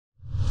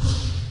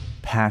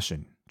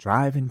passion,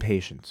 drive, and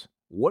patience.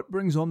 What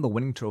brings home the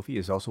winning trophy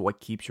is also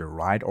what keeps your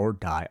ride or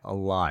die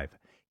alive.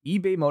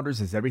 eBay Motors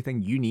has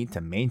everything you need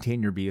to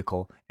maintain your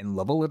vehicle and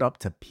level it up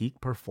to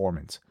peak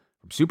performance.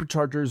 From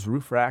superchargers,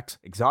 roof racks,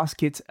 exhaust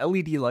kits,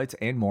 LED lights,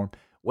 and more,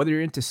 whether you're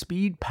into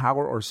speed,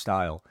 power, or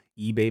style,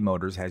 eBay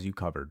Motors has you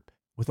covered.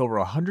 With over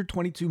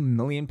 122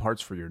 million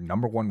parts for your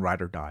number one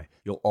ride or die,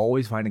 you'll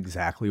always find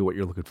exactly what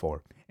you're looking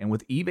for. And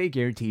with eBay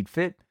Guaranteed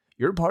Fit,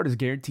 your part is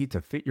guaranteed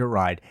to fit your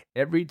ride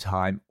every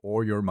time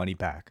or your money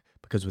back.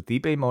 Because with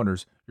eBay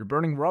Motors, you're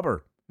burning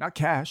rubber, not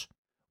cash.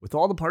 With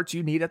all the parts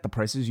you need at the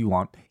prices you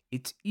want,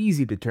 it's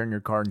easy to turn your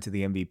car into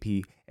the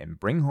MVP and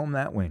bring home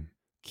that win.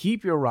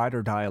 Keep your ride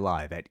or die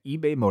alive at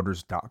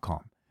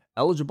ebaymotors.com.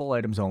 Eligible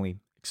items only.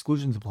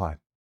 Exclusions apply.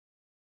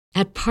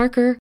 At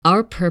Parker,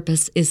 our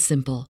purpose is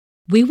simple.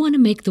 We want to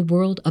make the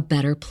world a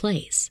better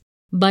place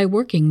by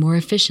working more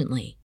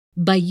efficiently,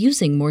 by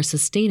using more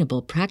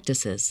sustainable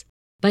practices,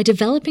 by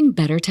developing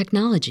better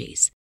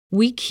technologies.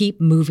 We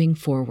keep moving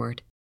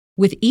forward.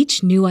 With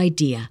each new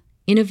idea,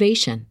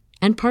 innovation,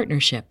 and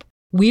partnership,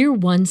 we're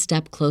one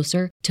step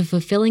closer to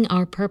fulfilling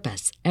our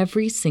purpose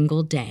every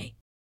single day.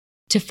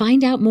 To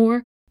find out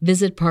more,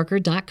 visit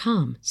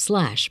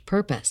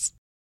parker.com/purpose.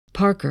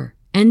 Parker,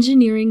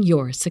 engineering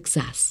your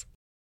success.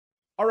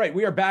 All right,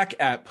 we are back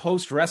at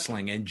Post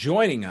Wrestling, and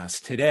joining us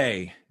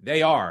today,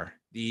 they are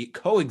the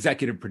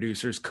co-executive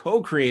producers,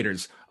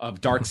 co-creators of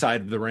Dark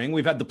Side of the Ring.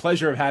 We've had the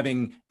pleasure of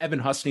having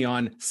Evan Husney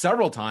on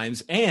several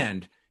times,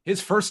 and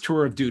his first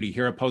tour of duty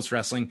here at Post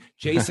Wrestling,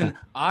 Jason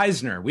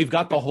Eisner. We've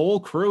got the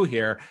whole crew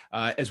here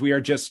as we are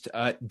just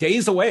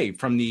days away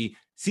from the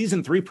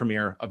season 3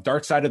 premiere of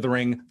Dark Side of the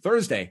Ring,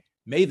 Thursday,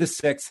 May the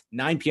 6th,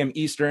 9 p.m.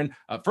 Eastern.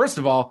 First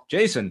of all,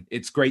 Jason,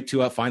 it's great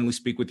to finally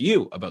speak with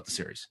you about the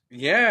series.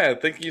 Yeah,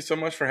 thank you so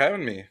much for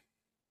having me.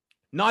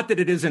 Not that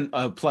it isn't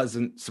a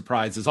pleasant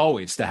surprise, as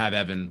always, to have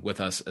Evan with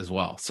us as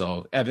well.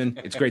 So, Evan,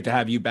 it's great to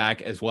have you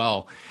back as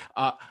well.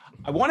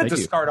 I wanted to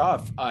start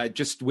off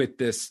just with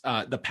this,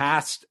 the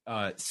past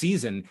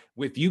season,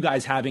 with you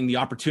guys having the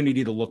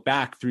opportunity to look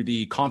back through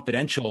the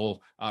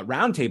Confidential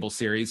Roundtable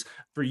series.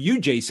 For you,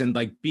 Jason,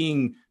 like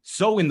being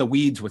so in the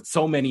weeds with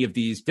so many of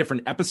these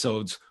different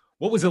episodes,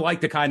 what was it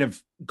like to kind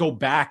of go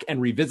back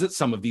and revisit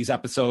some of these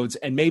episodes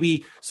and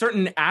maybe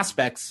certain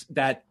aspects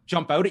that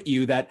jump out at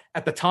you that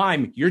at the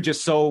time you're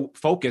just so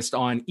focused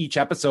on each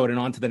episode and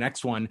on to the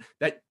next one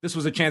that this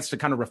was a chance to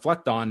kind of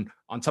reflect on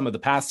some of the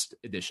past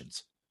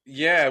editions?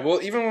 Yeah,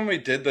 well, even when we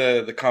did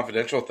the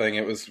Confidential thing,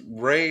 it was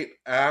right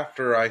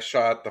after I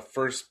shot the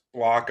first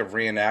block of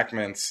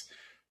reenactments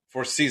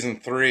for season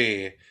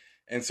 3.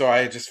 And so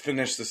I just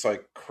finished this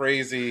like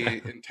crazy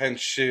intense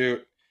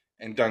shoot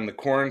and done the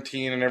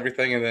quarantine and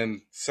everything, and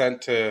then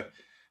sent to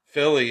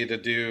Philly to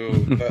do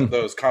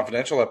those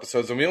Confidential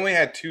episodes. And we only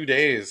had 2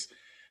 days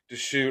to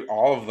shoot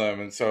all of them.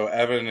 And so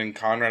Evan and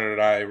Conrad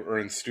and I were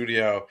in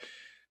studio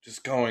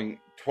just going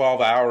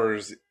 12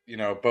 hours,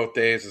 both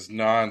days is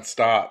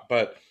nonstop.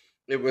 But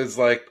it was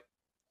like,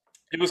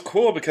 it was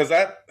cool because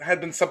that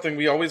had been something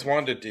we always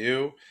wanted to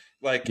do.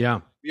 Like,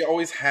 we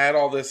always had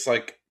all this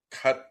like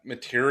cut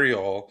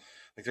material.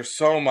 Like there's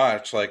so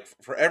much, like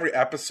for every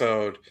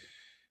episode,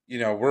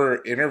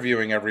 we're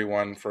interviewing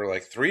everyone for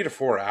like 3 to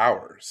 4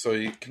 hours. So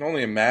you can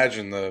only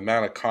imagine the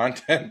amount of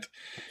content,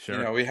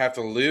 we have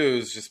to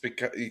lose just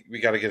because we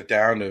got to get it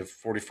down to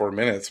 44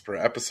 minutes per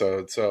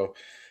episode. So,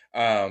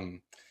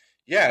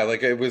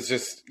 like it was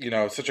just,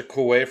 such a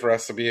cool way for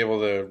us to be able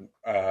to,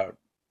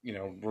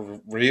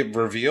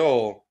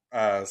 reveal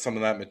some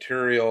of that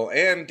material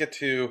and get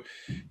to,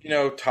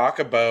 talk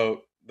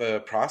about the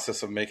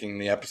process of making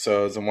the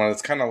episodes and what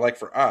it's kind of like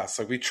for us.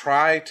 Like we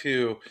try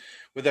to,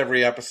 with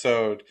every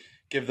episode,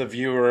 give the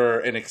viewer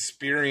an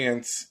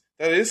experience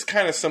that is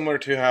kind of similar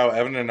to how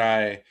Evan and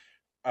I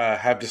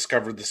have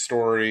discovered the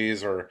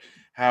stories or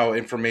how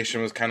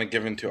information was kind of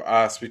given to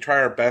us. We try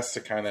our best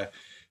to kind of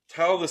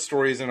tell the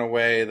stories in a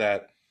way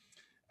that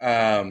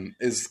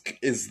is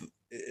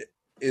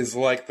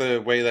like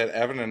the way that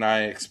Evan and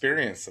I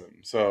experience them.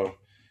 So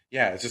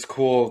yeah, it's just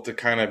cool to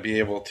kind of be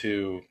able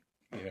to,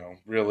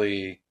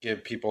 really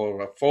give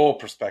people a full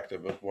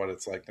perspective of what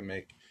it's like to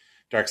make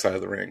Dark Side of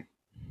the Ring.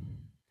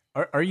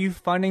 Are you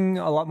finding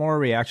a lot more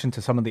reaction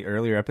to some of the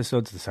earlier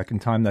episodes the second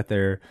time that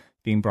they're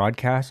being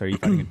broadcast? Are you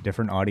finding a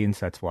different audience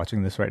that's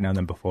watching this right now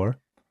than before?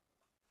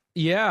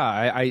 Yeah,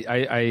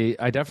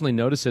 I definitely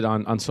notice it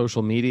on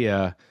social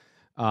media.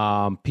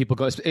 People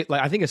go,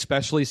 I think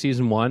especially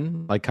season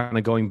 1, like kind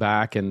of going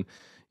back and,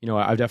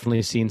 I've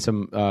definitely seen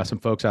some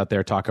folks out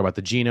there talk about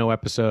the Gino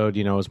episode,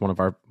 is one of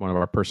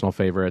our personal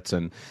favorites,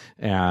 and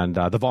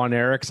the Von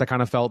Erichs. I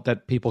kind of felt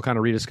that people kind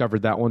of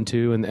rediscovered that one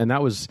too, and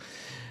that was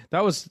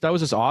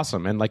just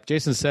awesome. And like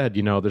Jason said,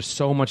 there's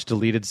so much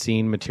deleted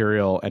scene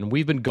material, and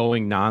we've been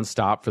going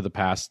nonstop for the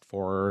past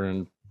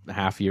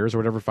 4.5 years or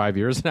whatever, 5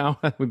 years now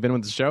we've been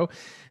with the show,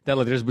 that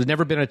like, there's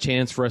never been a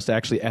chance for us to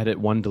actually edit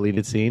one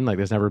deleted scene. Like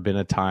there's never been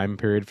a time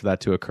period for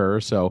that to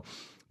occur. So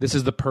this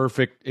is the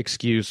perfect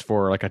excuse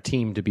for like a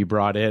team to be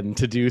brought in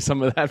to do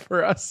some of that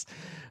for us.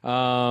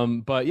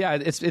 But yeah,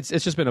 it's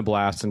just been a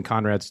blast, and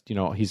Conrad's,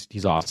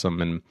 he's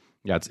awesome, and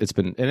yeah, it's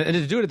been, and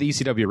to do it at the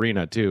ECW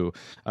arena too.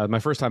 My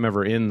first time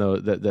ever in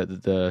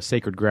the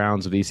sacred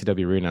grounds of the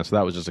ECW arena, so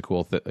that was just a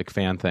cool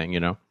fan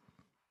thing,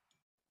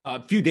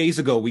 A few days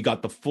ago, we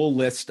got the full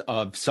list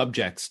of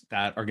subjects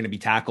that are going to be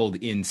tackled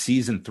in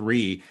season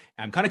 3.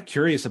 I'm kind of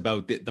curious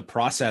about the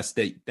process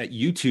that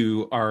you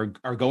two are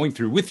going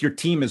through with your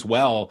team as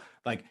well.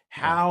 Like,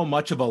 how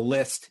much of a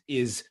list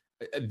is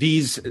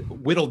these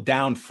whittled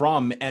down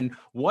from, and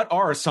what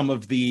are some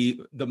of the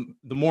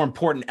more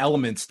important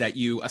elements that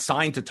you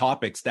assign to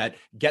topics that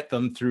get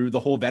them through the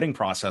whole vetting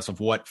process of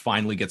what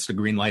finally gets the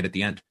green light at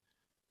the end?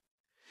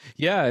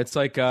 Yeah, it's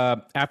like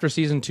after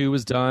season 2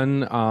 was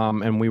done,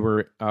 and we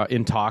were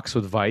in talks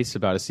with Vice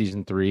about a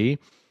season 3,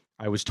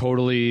 I was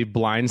totally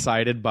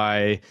blindsided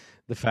by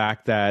the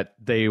fact that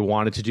they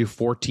wanted to do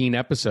 14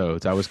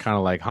 episodes. I was kind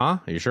of like, huh?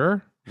 Are you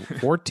sure?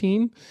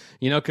 14?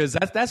 Because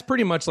that's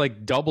pretty much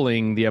like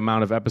doubling the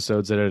amount of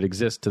episodes that had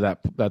exist to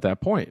at that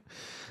point.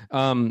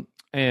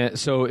 And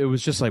so it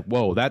was just like,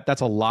 whoa,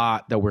 that's a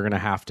lot that we're going to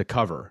have to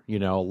cover, a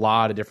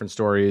lot of different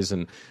stories.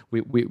 And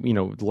we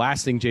the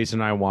last thing Jason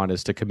and I want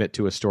is to commit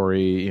to a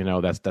story,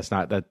 that's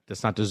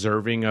not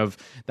deserving of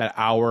that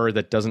hour,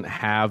 that doesn't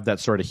have that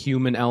sort of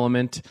human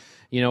element,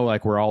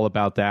 like we're all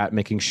about that,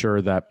 making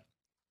sure that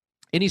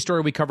any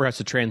story we cover has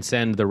to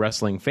transcend the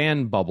wrestling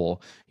fan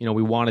bubble.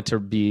 We want it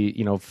to be,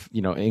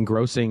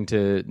 engrossing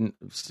to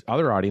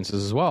other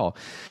audiences as well.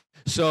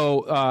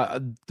 So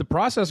the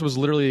process was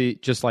literally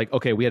just like,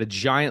 okay, we had a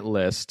giant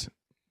list,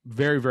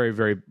 very, very,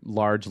 very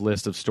large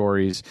list of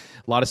stories,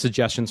 a lot of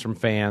suggestions from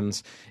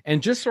fans,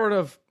 and just sort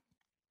of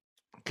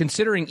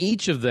considering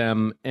each of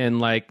them, and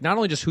like not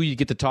only just who you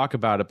get to talk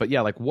about it, but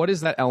yeah, like what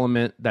is that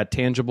element, that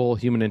tangible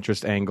human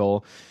interest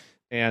angle,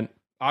 and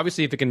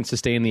obviously if it can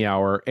sustain the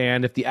hour,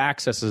 and if the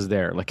access is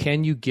there, like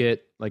can you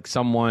get like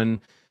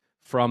someone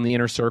from the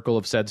inner circle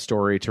of said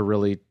story to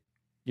really,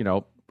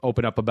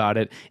 open up about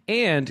it,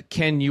 and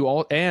can you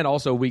all, and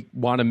also we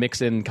want to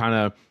mix in kind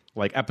of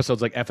like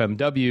episodes like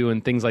FMW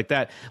and things like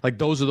that. Like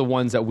those are the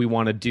ones that we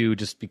want to do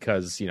just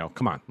because,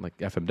 come on, like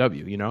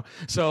FMW,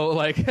 so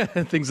like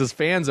things as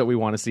fans that we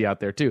want to see out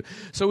there too.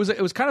 So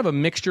it was kind of a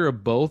mixture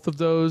of both of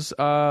those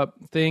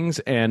things.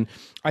 And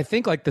I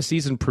think like the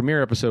season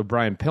premiere episode,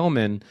 Brian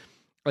Pillman,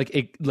 I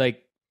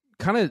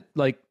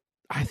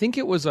think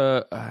it was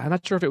I'm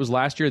not sure if it was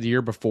last year or the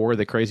year before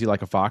that Crazy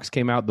Like a Fox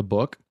came out, the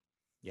book.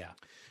 Yeah.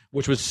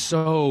 Which was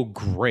so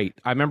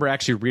great. I remember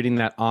actually reading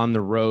that on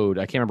the road.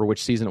 I can't remember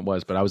which season it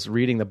was, but I was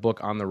reading the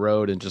book on the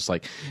road and just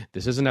like,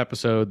 this is an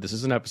episode.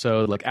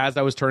 Like as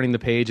I was turning the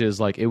pages,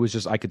 like it was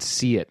just, I could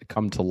see it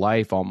come to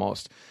life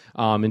almost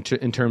in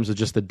terms of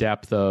just the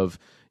depth of,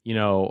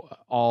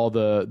 all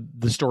the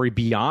story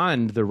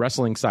beyond the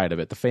wrestling side of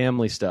it, the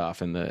family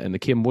stuff and the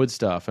Kim Wood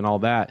stuff and all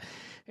that.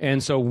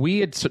 And so we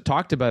had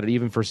talked about it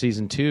even for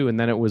season 2. And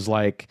then it was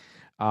like,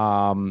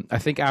 I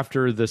think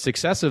after the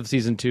success of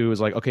season 2, it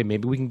was like, okay,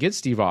 maybe we can get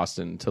Steve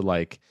Austin to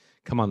like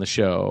come on the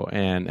show.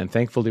 And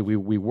thankfully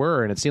we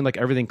were, and it seemed like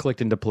everything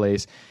clicked into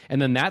place. And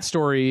then that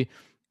story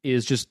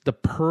is just the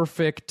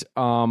perfect,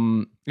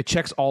 it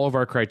checks all of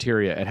our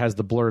criteria. It has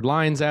the blurred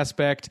lines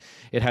aspect.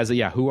 It has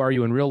who are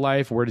you in real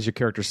life? Where does your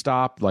character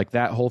stop? Like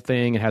that whole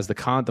thing. It has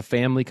the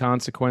family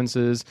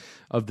consequences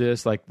of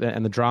this,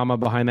 and the drama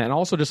behind that. And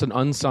also just an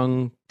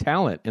unsung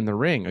talent in the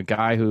ring, a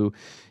guy who,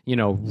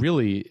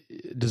 really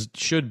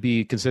should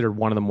be considered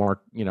one of the more,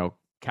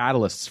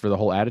 catalysts for the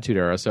whole Attitude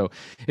Era. So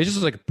it just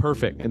was like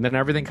perfect. And then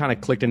everything kind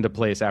of clicked into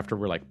place after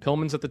we're like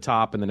Pillman's at the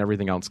top, and then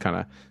everything else kind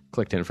of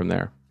clicked in from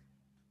there.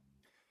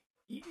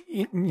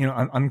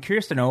 I'm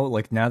curious to know,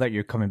 like, now that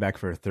you're coming back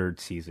for a third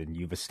season,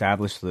 you've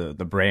established the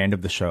brand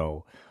of the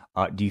show.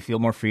 Do you feel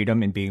more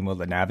freedom in being able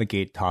to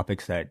navigate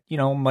topics that,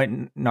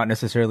 might not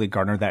necessarily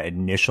garner that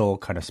initial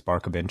kind of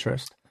spark of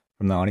interest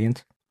from the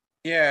audience?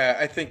 Yeah,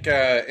 I think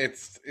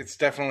it's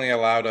definitely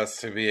allowed us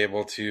to be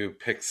able to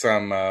pick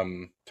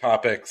some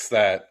topics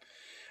that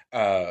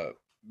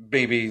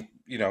maybe,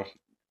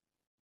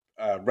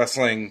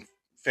 wrestling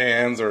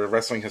fans or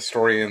wrestling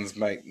historians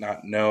might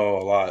not know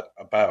a lot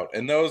about.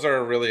 And those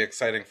are really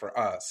exciting for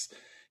us,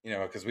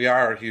 because we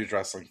are huge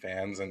wrestling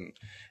fans. And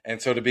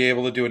so to be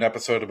able to do an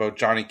episode about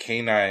Johnny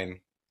K9,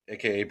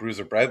 aka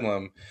Bruiser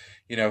Bedlam,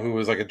 who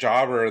was like a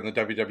jobber in the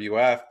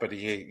WWF, but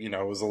he,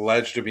 was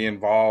alleged to be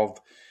involved,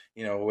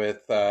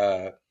 with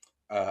a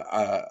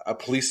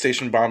police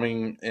station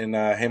bombing in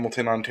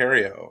Hamilton,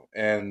 Ontario.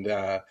 And,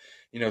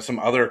 some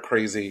other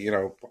crazy,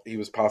 he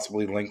was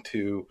possibly linked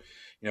to,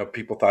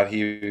 people thought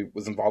he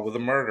was involved with a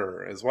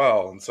murder as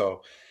well. And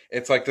so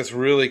it's like this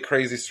really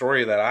crazy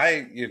story that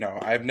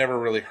I've never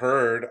really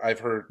heard.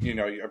 I've heard,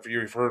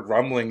 you've heard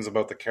rumblings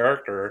about the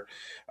character,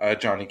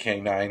 Johnny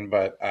K9,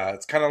 but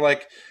it's kind of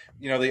like,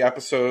 the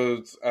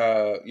episodes,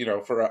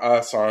 for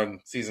us on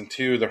season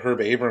 2, the Herb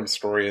Abrams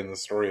story and the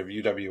story of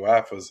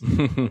UWF was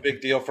a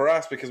big deal for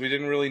us because we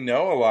didn't really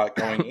know a lot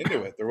going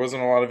into it. There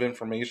wasn't a lot of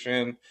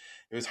information.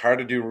 it was hard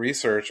to do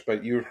research,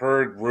 but you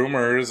heard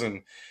rumors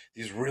and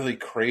these really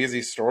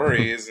crazy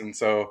stories. And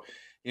so,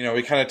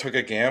 we kind of took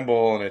a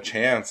gamble and a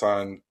chance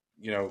on,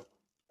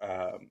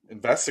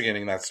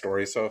 investigating that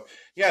story. So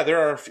yeah,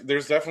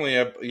 there's definitely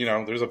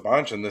there's a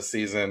bunch in this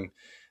season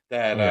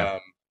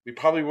that we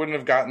probably wouldn't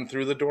have gotten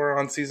through the door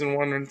on season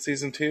 1 and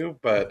season 2,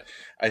 but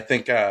I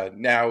think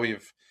now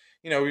we've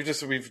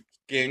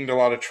gained a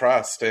lot of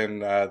trust,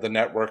 and the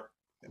network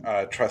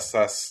trusts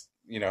us,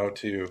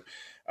 to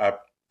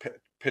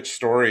pitch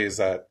stories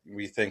that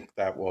we think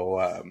that will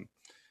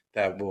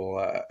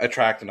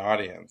attract an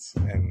audience.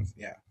 And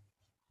yeah.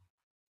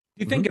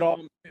 Do you think at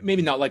all,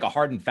 maybe not like a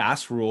hard and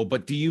fast rule,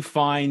 but do you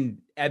find,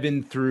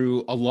 Evan,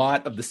 through a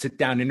lot of the sit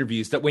down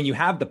interviews, that when you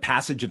have the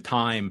passage of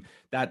time,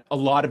 that a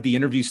lot of the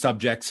interview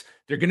subjects,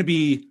 they're going to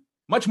be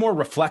much more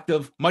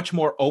reflective, much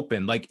more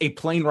open, like A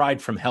Plane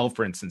Ride from Hell,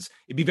 for instance?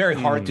 It'd be very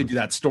hard to do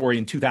that story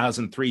in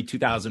 2003,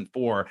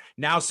 2004.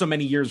 Now, so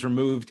many years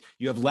removed,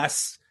 you have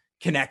less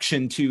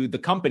connection to the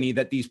company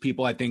that these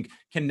people, I think,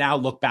 can now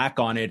look back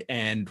on it.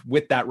 And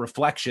with that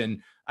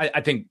reflection,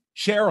 I think,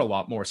 share a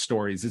lot more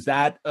stories. Is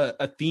that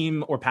a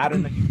theme or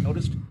pattern that you've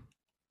noticed?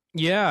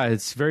 Yeah,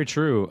 it's very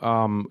true.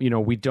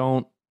 We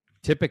don't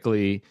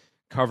typically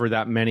cover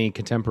that many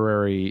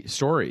contemporary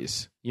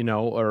stories,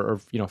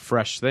 or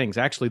fresh things.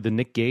 Actually, the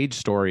Nick Gage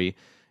story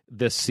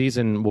this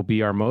season will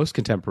be our most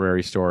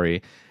contemporary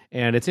story.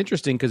 And it's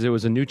interesting because it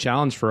was a new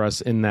challenge for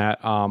us in that,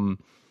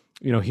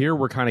 here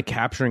we're kind of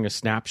capturing a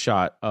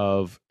snapshot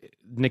of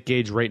Nick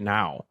Gage right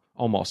now,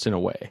 almost in a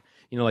way.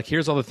 Like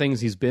here's all the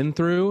things he's been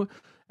through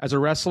as a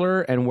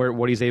wrestler and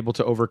what he's able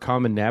to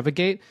overcome and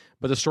navigate,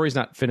 but the story's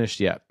not finished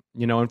yet.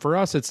 And for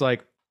us, it's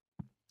like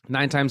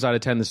 9 times out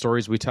of 10, the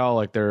stories we tell,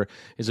 like there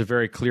is a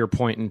very clear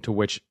point into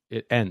which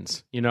it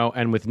ends,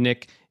 and with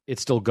Nick,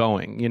 it's still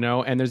going,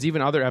 and there's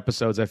even other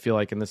episodes I feel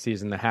like in the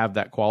season that have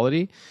that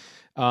quality.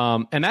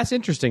 And that's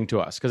interesting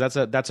to us because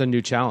that's a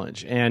new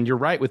challenge. And you're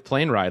right with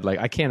Plane Ride. Like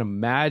I can't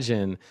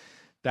imagine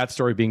that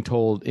story being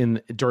told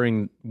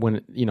during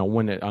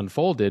when it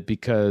unfolded,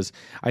 because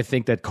I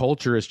think that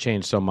culture has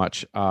changed so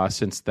much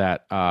since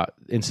that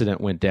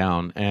incident went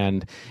down.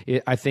 And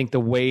I think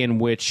the way in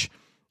which,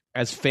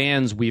 as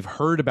fans, we've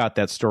heard about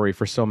that story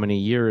for so many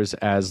years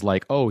as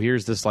like, oh,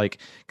 here's this like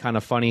kind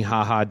of funny,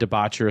 haha,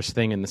 debaucherous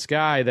thing in the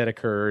sky that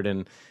occurred.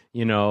 And,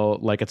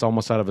 like it's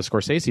almost out of a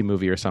Scorsese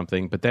movie or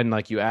something. But then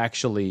like you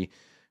actually,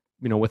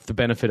 with the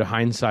benefit of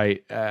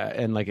hindsight,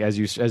 and like as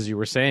you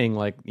were saying,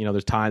 like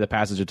there's the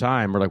passage of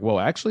time. We're like, whoa,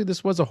 actually,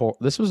 this was a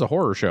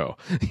horror show.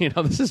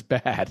 This is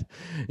bad.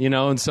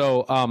 And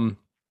so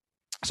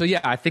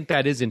yeah, I think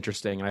that is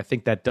interesting, and I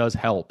think that does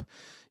help.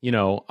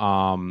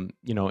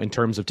 In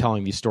terms of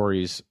telling these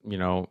stories.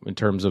 In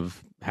terms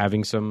of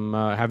having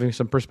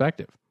some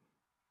perspective.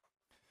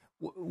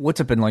 What's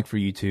it been like for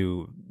you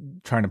two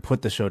trying to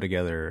put the show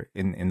together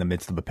in the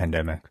midst of a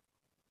pandemic?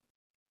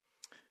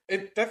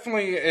 It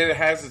definitely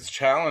has its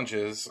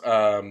challenges,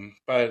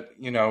 but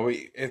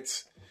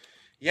it's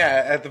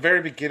at the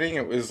very beginning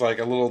it was like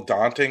a little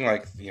daunting,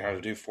 like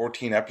to do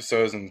 14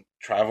 episodes and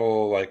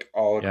travel like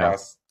all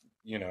across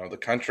the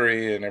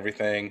country and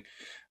everything,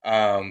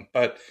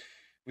 but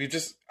we've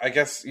just, I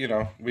guess,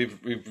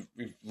 we've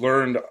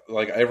learned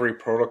like every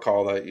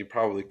protocol that you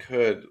probably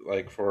could,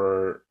 like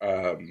for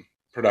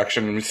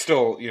production, and we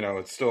still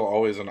it's still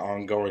always an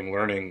ongoing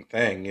learning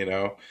thing,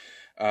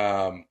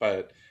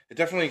 but it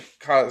definitely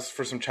caused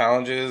for some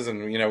challenges,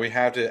 and we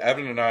had to,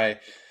 Evan and I,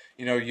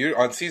 you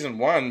on season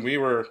 1 we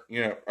were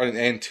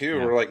and 2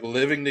 we're like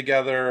living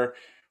together,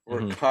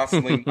 we're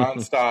constantly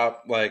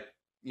nonstop, like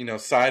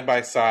side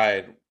by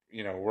side,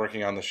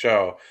 working on the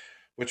show,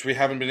 which we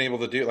haven't been able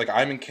to do. Like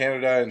I'm in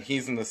Canada and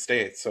he's in the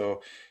States,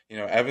 so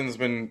Evan's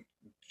been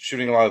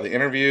shooting a lot of the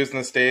interviews in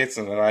the States,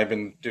 and then I've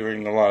been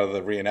doing a lot of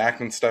the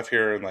reenactment stuff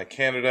here in like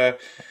Canada,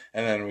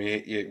 and then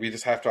we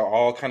just have to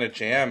all kind of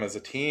jam as a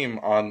team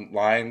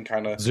online,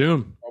 kind of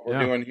Zoom what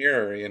we're doing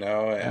here,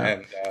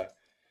 and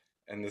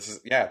this is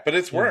but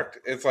it's worked.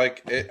 It's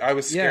like I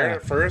was scared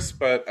at first,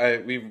 but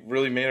we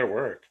really made it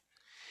work.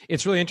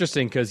 It's really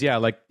interesting because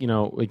like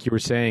like you were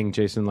saying,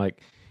 Jason,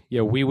 like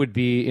we would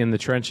be in the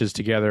trenches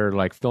together,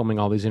 like filming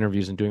all these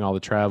interviews and doing all the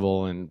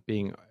travel and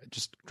being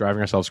just driving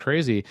ourselves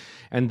crazy.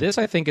 And this,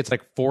 I think it's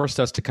like forced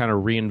us to kind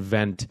of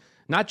reinvent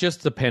not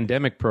just the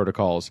pandemic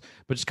protocols,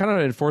 but just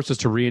kind of forced us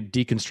to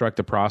deconstruct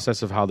the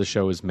process of how the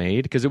show is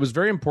made. Because it was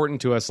very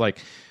important to us, like,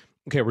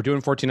 okay, we're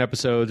doing 14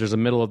 episodes. There's a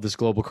middle of this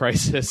global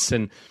crisis.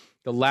 And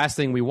the last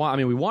thing we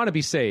want, we want to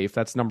be safe.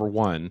 That's number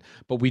one.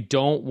 But we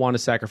don't want to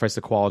sacrifice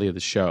the quality of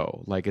the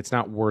show. Like, it's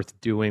not worth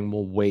doing.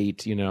 We'll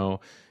wait,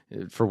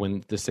 for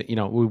when this,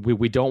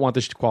 we don't want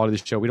the quality of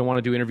the show. We don't want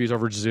to do interviews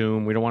over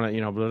Zoom. We don't want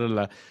to, blah, blah,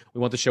 blah.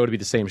 We want the show to be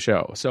the same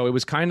show. So it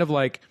was kind of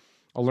like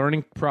a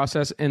learning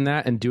process in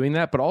that and doing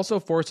that, but also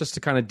forced us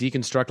to kind of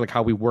deconstruct like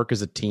how we work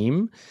as a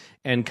team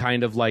and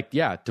kind of like,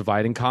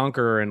 divide and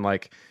conquer. And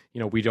like,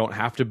 we don't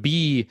have to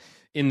be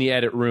in the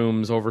edit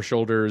rooms over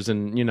shoulders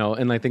and,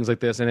 and like things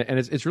like this. And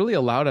it's really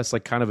allowed us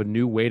like kind of a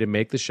new way to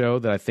make the show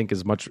that I think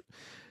is much,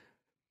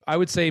 I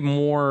would say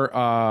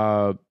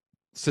more,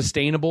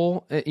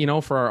 sustainable,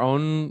 for our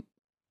own,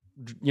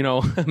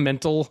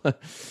 mental,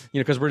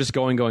 because we're just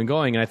going.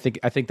 And I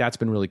think that's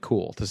been really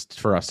cool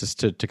for us just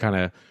to kind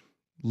of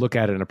look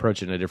at it and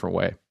approach it in a different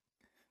way.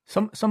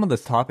 Some of the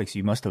topics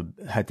you must have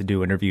had to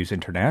do interviews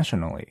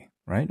internationally,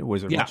 right?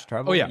 Was there much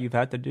travel that you've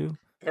had to do?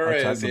 There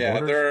is,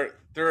 yeah.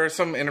 There are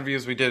some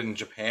interviews we did in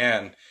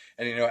Japan,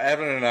 and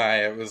Evan and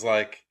I, it was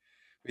like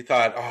we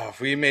thought, if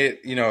we made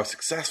a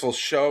successful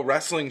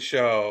wrestling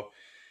show,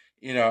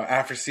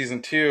 after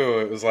season 2,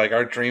 it was like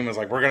our dream was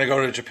like we're gonna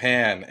go to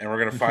Japan and we're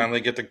gonna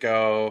finally get to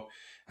go.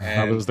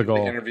 And that was the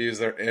goal. Interviews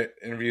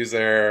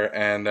there,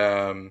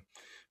 and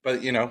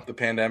but the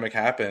pandemic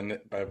happened,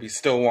 but we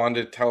still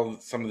wanted to tell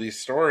some of these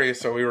stories,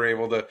 so we were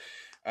able to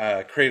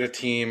create a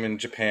team in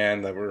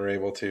Japan that we were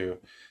able to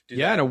do.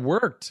 Yeah, that. And it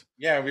worked.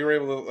 Yeah, we were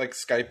able to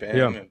Skype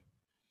in.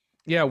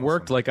 Yeah, it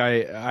worked. Like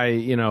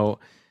I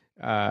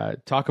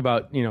talk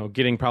about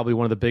getting probably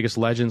one of the biggest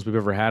legends we've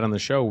ever had on the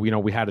show.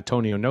 We had a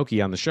Tony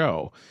Inoki on the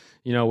show,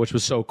 which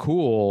was so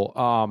cool.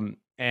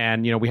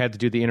 And we had to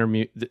do the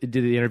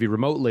interview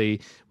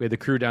remotely. We had the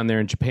crew down there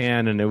in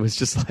Japan, and it was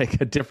just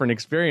like a different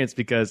experience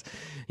because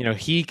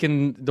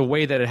the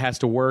way that it has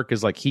to work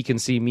is like he can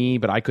see me,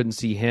 but I couldn't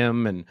see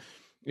him, and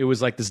it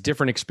was like this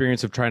different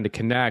experience of trying to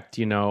connect,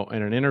 in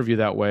an interview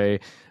that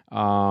way.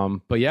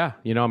 But yeah,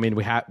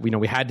 we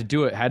had to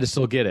do it, had to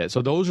still get it.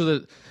 So those are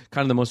the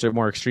kind of the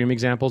more extreme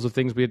examples of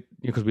things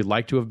because we'd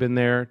like to have been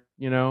there,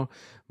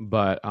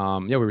 but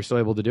we were still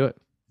able to do it.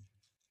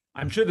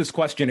 I'm sure this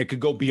question, it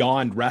could go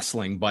beyond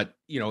wrestling, but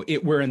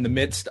we're in the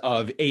midst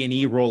of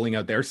A&E rolling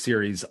out their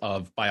series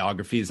of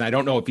biographies. And I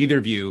don't know if either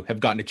of you have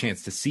gotten a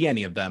chance to see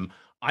any of them.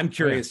 I'm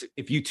curious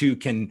if you two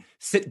can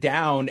sit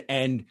down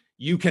and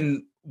you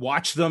can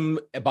watch them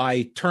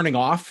by turning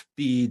off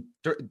the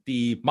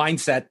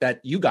mindset that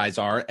you guys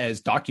are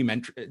as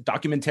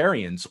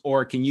documentarians,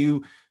 or can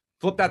you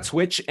flip that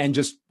switch and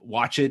just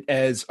watch it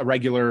as a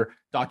regular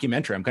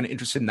documentary? I'm kind of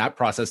interested in that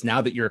process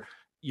now that you're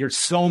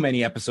so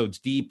many episodes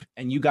deep,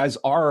 and you guys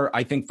are,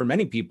 I think, for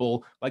many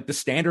people, like the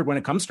standard when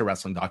it comes to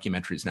wrestling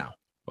documentaries now.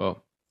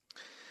 Well,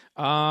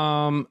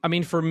 I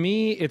mean, for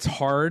me, it's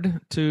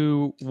hard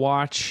to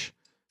watch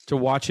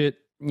it,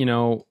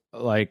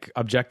 like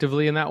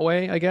objectively in that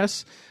way, I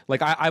guess.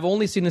 Like I've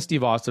only seen the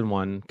Steve Austin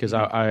one because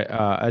I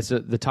as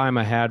the time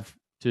I had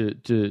to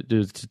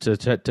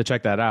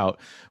check that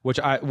out, which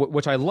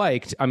I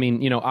liked. I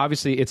mean,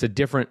 obviously it's a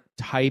different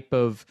type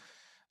of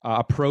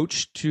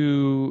approach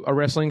to a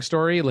wrestling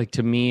story. Like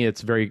to me,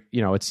 it's very,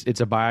 it's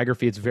a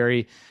biography. It's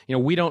very,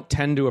 we don't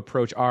tend to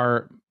approach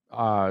our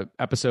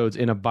episodes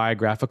in a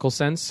biographical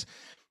sense.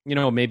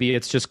 Maybe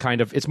it's just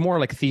kind of, it's more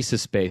like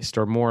thesis based,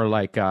 or more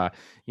like,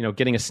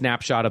 getting a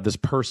snapshot of this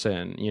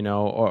person,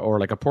 or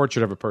like a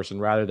portrait of a person,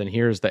 rather than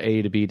here's the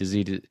A to B to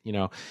Z to,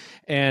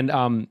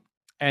 and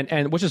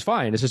which is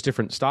fine. It's just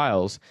different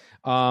styles.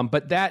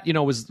 But that,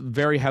 was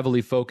very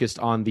heavily focused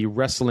on the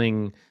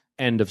wrestling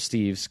end of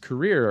Steve's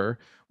career,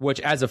 which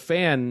as a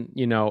fan,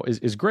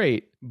 is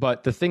great.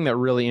 But the thing that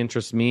really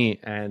interests me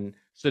and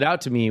stood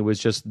out to me was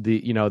just the,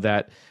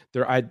 that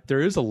there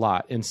is a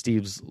lot in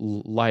Steve's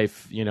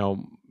life,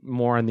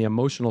 more on the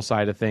emotional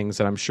side of things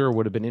that I'm sure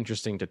would have been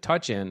interesting to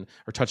touch on,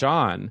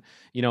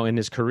 in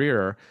his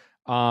career.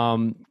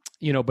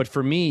 But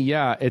for me,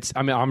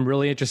 I'm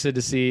really interested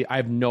to see. I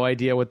have no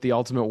idea what the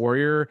Ultimate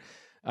Warrior,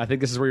 I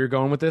think this is where you're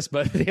going with this,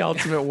 but the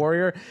Ultimate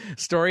Warrior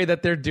story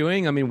that they're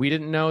doing. I mean, we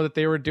didn't know that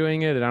they were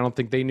doing it, and I don't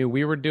think they knew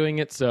we were doing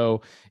it. So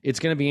it's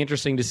going to be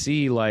interesting to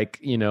see, how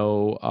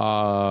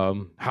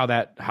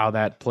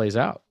that plays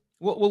out.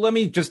 Well, let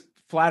me just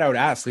flat out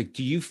ask,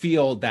 do you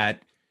feel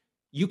that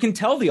you can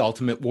tell the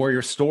Ultimate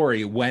Warrior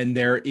story when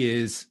there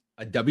is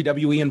a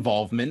WWE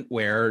involvement,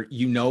 where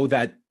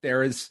that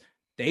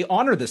they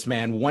honor this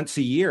man once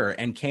a year,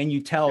 and can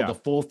you tell the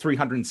full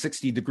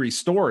 360-degree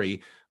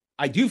story?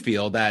 I do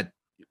feel that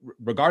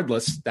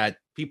regardless, that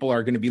people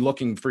are going to be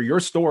looking for your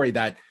story,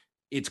 that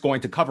it's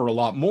going to cover a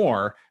lot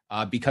more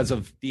because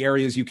of the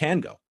areas you can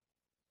go.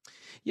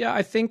 Yeah,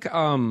 I think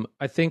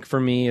for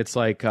me, it's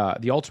like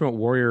the Ultimate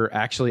Warrior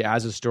actually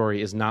as a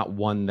story is not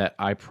one that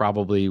I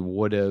probably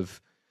would have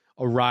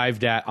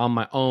arrived at on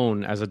my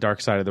own as a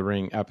Dark Side of the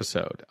Ring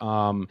episode.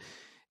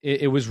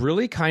 It was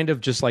really kind of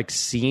just like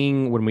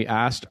seeing when we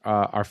asked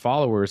our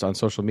followers on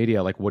social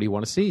media, like, what do you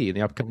want to see in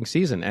the upcoming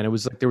season? And it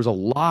was like there was a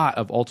lot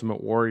of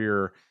Ultimate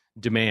Warrior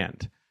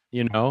demand,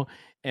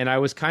 and I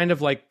was kind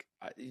of like,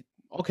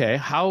 okay,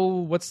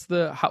 what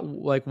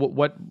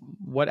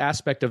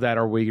aspect of that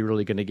are we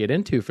really going to get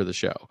into for the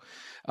show?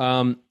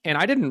 And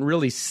I didn't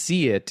really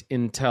see it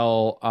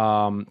until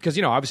because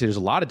obviously there's a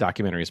lot of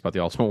documentaries about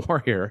the Ultimate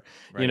Warrior,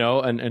 right.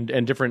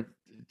 And different,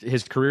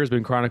 his career has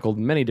been chronicled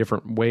in many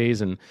different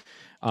ways, and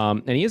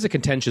he is a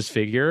contentious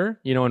figure,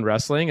 in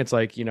wrestling. It's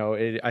like,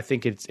 I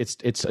think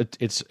it's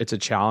a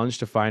challenge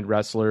to find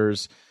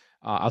wrestlers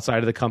outside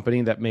of the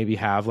company that maybe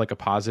have like a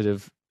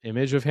positive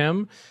image of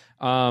him.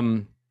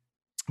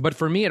 But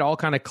for me, it all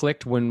kind of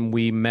clicked when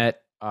we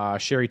met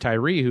Sherry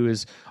Tyree, who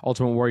is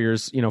Ultimate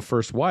Warrior's,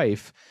 first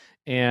wife.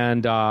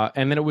 and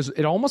then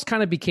it almost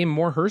kind of became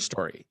more her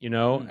story, you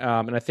know.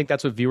 And I think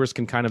that's what viewers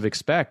can kind of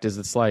expect, is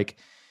it's like,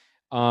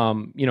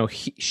 you know,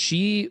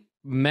 she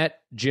met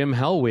Jim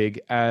Hellwig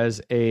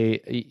as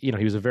he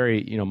was a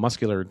very, you know,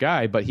 muscular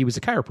guy, but he was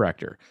a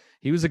chiropractor.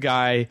 He was a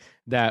guy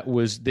that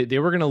they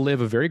were going to live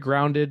a very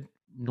grounded,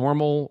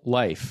 normal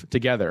life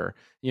together,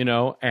 you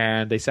know,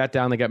 and they sat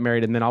down, they got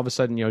married, and then all of a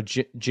sudden, you know,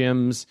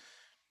 Jim's,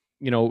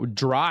 you know,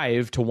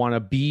 drive to want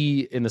to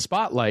be in the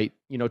spotlight,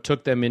 you know,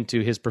 took them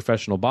into his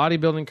professional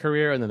bodybuilding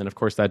career. And then of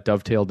course that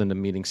dovetailed into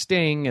meeting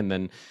Sting. And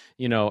then,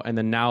 you know, and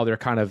then now they're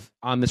kind of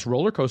on this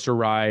roller coaster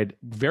ride,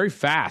 very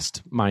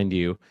fast, mind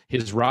you,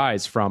 his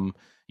rise from,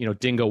 you know,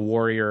 Dingo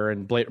Warrior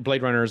and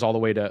Blade Runners all the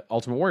way to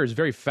Ultimate Warrior is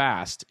very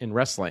fast in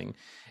wrestling.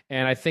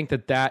 And I think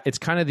that it's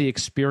kind of the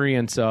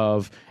experience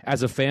of,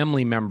 as a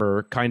family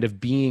member, kind of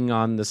being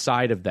on the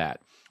side of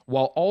that,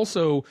 while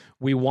also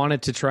we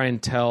wanted to try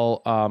and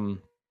tell,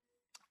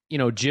 you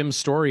know, Jim's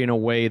story in a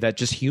way that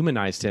just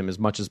humanized him as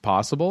much as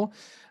possible.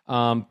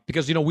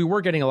 Because, you know, we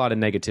were getting a lot of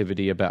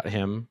negativity about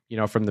him, you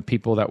know, from the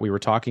people that we were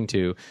talking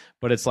to,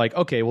 but it's like,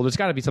 okay, well, there's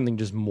got to be something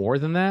just more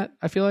than that.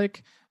 I feel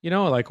like, you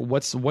know, like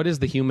what is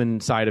the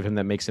human side of him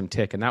that makes him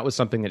tick? And that was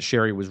something that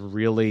Sherry was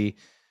really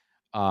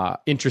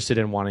interested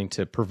in wanting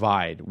to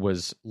provide,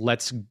 was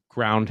let's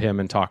ground him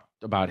and talk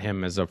about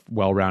him as a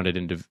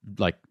well-rounded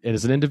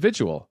as an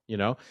individual, you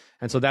know?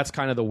 And so that's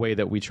kind of the way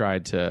that we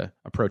tried to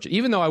approach it,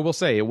 even though I will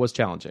say it was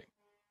challenging.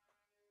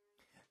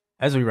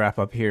 As we wrap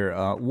up here,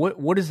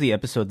 what is the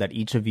episode that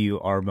each of you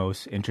are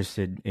most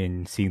interested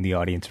in seeing the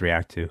audience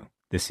react to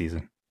this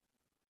season?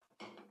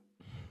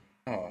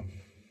 Oh.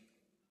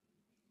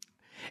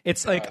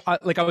 It's like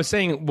I was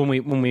saying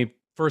when we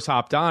first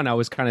hopped on, I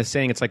was kind of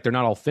saying it's like they're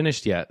not all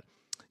finished yet,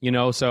 you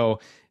know? So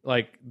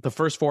like the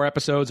first 4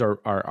 episodes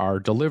are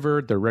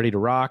delivered, they're ready to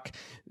rock.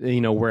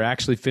 You know, we're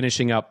actually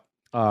finishing up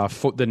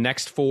the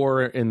next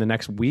 4 in the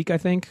next week, I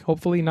think,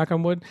 hopefully, knock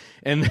on wood.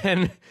 And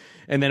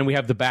then we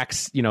have the back,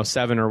 you know,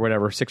 7 or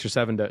whatever, 6 or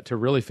 7 to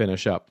really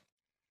finish up.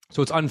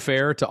 So it's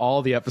unfair to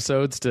all the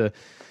episodes to,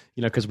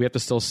 you know, because we have to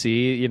still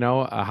see, you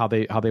know, how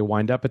they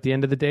wind up at the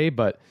end of the day.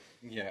 But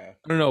yeah,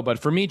 I don't know. But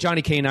for me,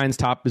 Johnny K-9's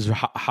top is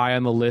high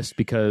on the list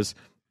because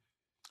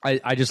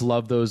I just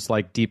love those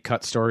like deep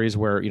cut stories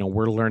where, you know,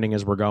 we're learning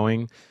as we're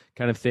going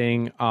kind of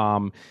thing.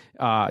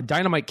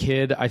 Dynamite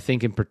Kid, I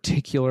think in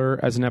particular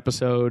as an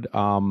episode,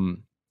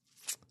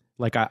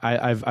 like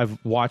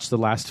I've watched the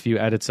last few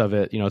edits of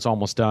it, you know, it's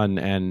almost done,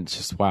 and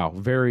just, wow,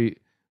 very,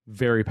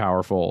 very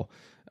powerful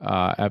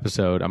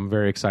episode. I'm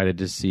very excited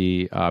to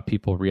see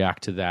people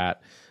react to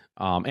that.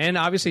 And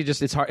obviously,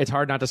 just it's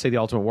hard not to say the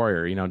Ultimate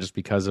Warrior, you know, just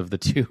because of the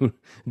two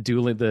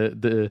dueling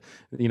the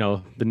you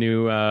know, the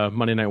new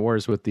Monday Night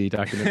Wars with the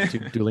two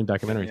dueling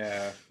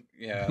documentaries.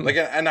 Yeah. Like,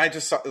 and I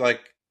just saw,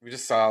 like, we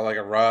just saw like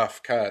a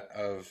rough cut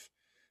of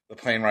the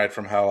Plane Ride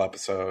from Hell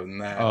episode,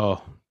 and that.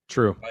 Oh,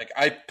 true. Like,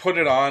 I put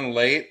it on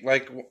late,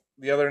 like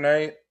the other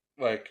night.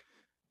 Like,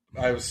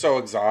 I was so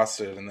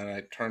exhausted, and then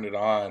I turned it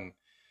on.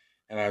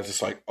 And I was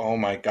just like, oh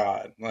my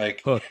God,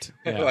 like hooked.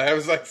 Yeah. I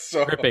was like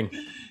so gripping.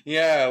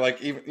 Yeah,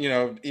 like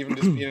even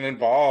just being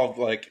involved,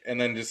 like, and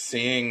then just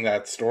seeing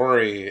that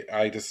story,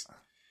 I just,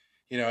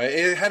 you know,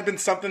 it had been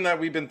something that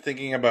we've been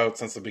thinking about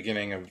since the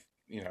beginning of,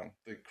 you know,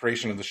 the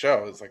creation of the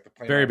show. It's like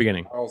the very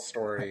beginning. Whole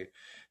story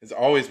has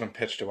always been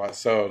pitched to us,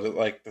 so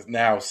to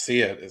now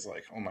see it is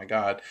like, oh my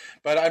God.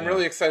 But I'm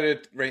really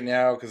excited right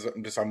now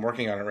because I'm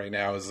working on it right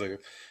now. Is the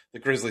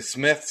Grizzly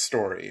Smith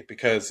story,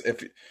 because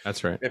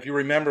that's right. If you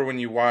remember when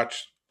you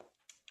watch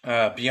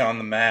Beyond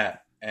the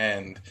Mat,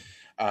 and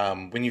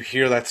when you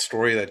hear that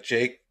story that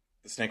Jake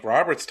the Snake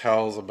Roberts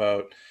tells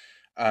about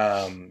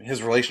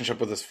his relationship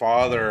with his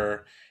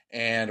father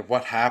and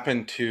what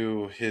happened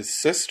to his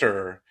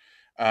sister,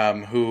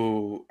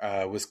 who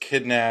was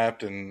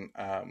kidnapped and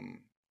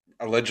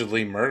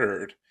allegedly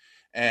murdered,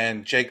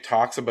 and Jake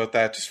talks about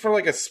that just for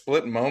like a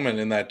split moment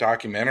in that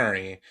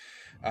documentary.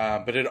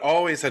 But it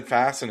always had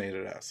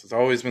fascinated us. It's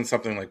always been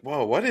something like,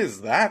 whoa, what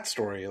is that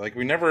story? Like,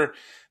 the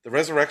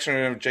resurrection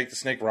of Jake the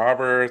Snake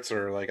Roberts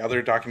or like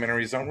other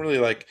documentaries don't really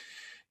like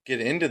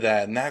get into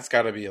that. And that's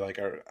got to be like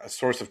a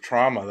source of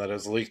trauma that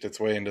has leaked its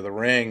way into the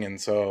ring.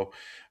 And so,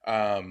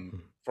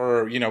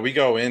 we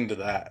go into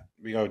that,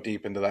 we go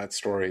deep into that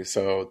story.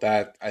 So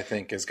that I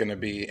think is going to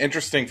be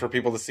interesting for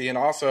people to see. And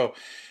also,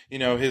 you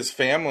know, his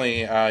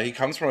family, he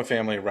comes from a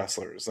family of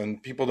wrestlers, and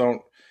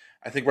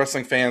I think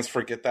wrestling fans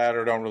forget that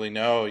or don't really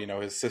know. You know,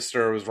 his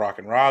sister was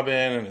Rockin'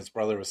 Robin, and his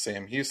brother was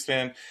Sam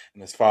Houston,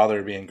 and his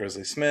father being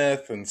Grizzly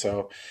Smith. And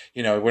so,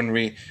 you know, when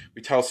we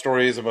tell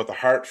stories about the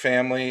Hart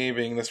family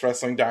being this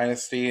wrestling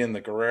dynasty, and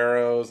the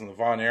Guerreros and the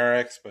Von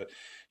Erichs, but,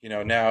 you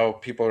know, now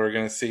people are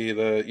going to see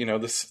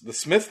the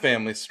Smith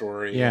family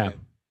story. Yeah.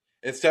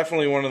 It's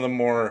definitely one of the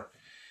more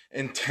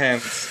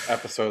intense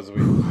episodes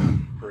we've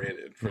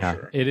created, for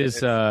sure. It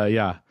is,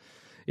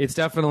 It's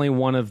definitely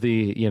one of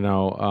the, you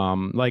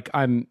know,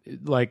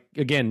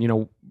 again, you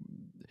know,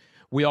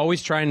 we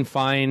always try and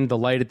find the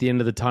light at the end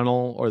of the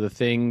tunnel, or the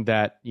thing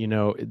that, you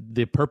know,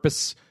 the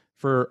purpose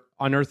for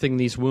unearthing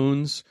these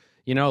wounds,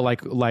 You know,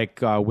 like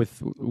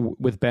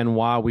with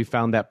Benoit, we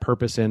found that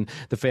purpose in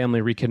the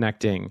family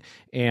reconnecting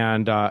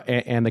and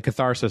the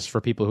catharsis for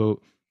people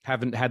who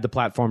haven't had the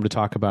platform to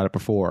talk about it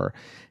before.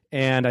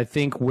 And I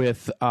think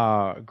with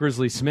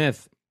Grizzly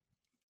Smith,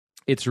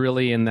 it's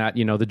really in that,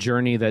 you know, the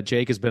journey that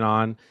Jake has been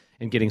on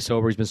and getting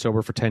sober. He's been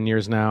sober for 10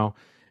 years now.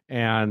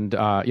 And,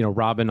 you know,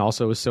 Robin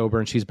also is sober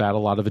and she's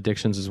battled a lot of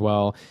addictions as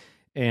well.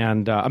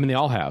 And I mean, they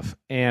all have.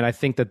 And I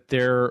think that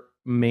their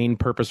main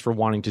purpose for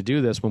wanting to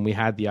do this, when we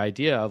had the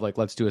idea of like,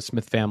 let's do a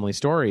Smith family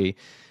story,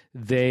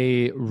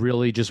 they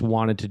really just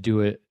wanted to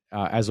do it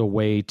as a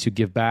way to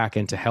give back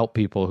and to help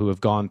people who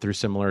have gone through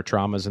similar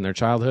traumas in their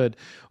childhood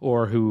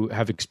or who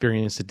have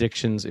experienced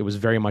addictions. It was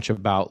very much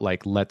about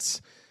like,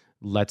 let's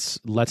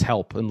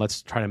help and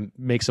let's try to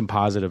make some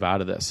positive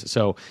out of this.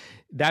 So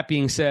that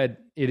being said,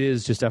 it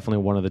is just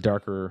definitely one of the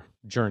darker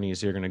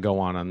journeys you're going to go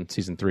on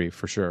season 3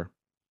 for sure.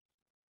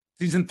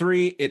 Season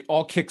 3, it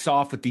all kicks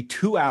off with the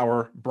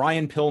 2-hour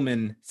Brian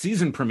Pillman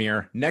season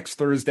premiere next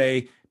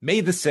Thursday,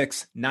 May the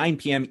 6th, 9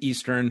 p.m.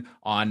 Eastern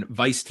on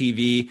Vice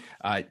TV.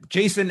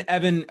 Jason,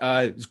 Evan,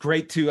 it's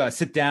great to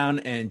sit down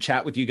and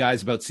chat with you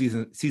guys about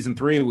season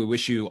 3. We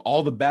wish you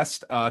all the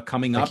best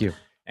coming up. Thank you.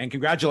 And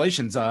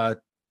congratulations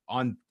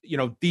on, you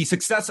know, the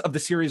success of the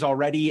series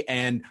already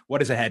and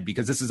what is ahead,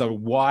 because this is a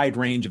wide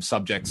range of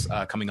subjects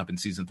coming up in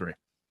season 3.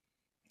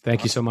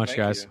 Thank you so much,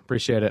 guys.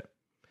 Appreciate it.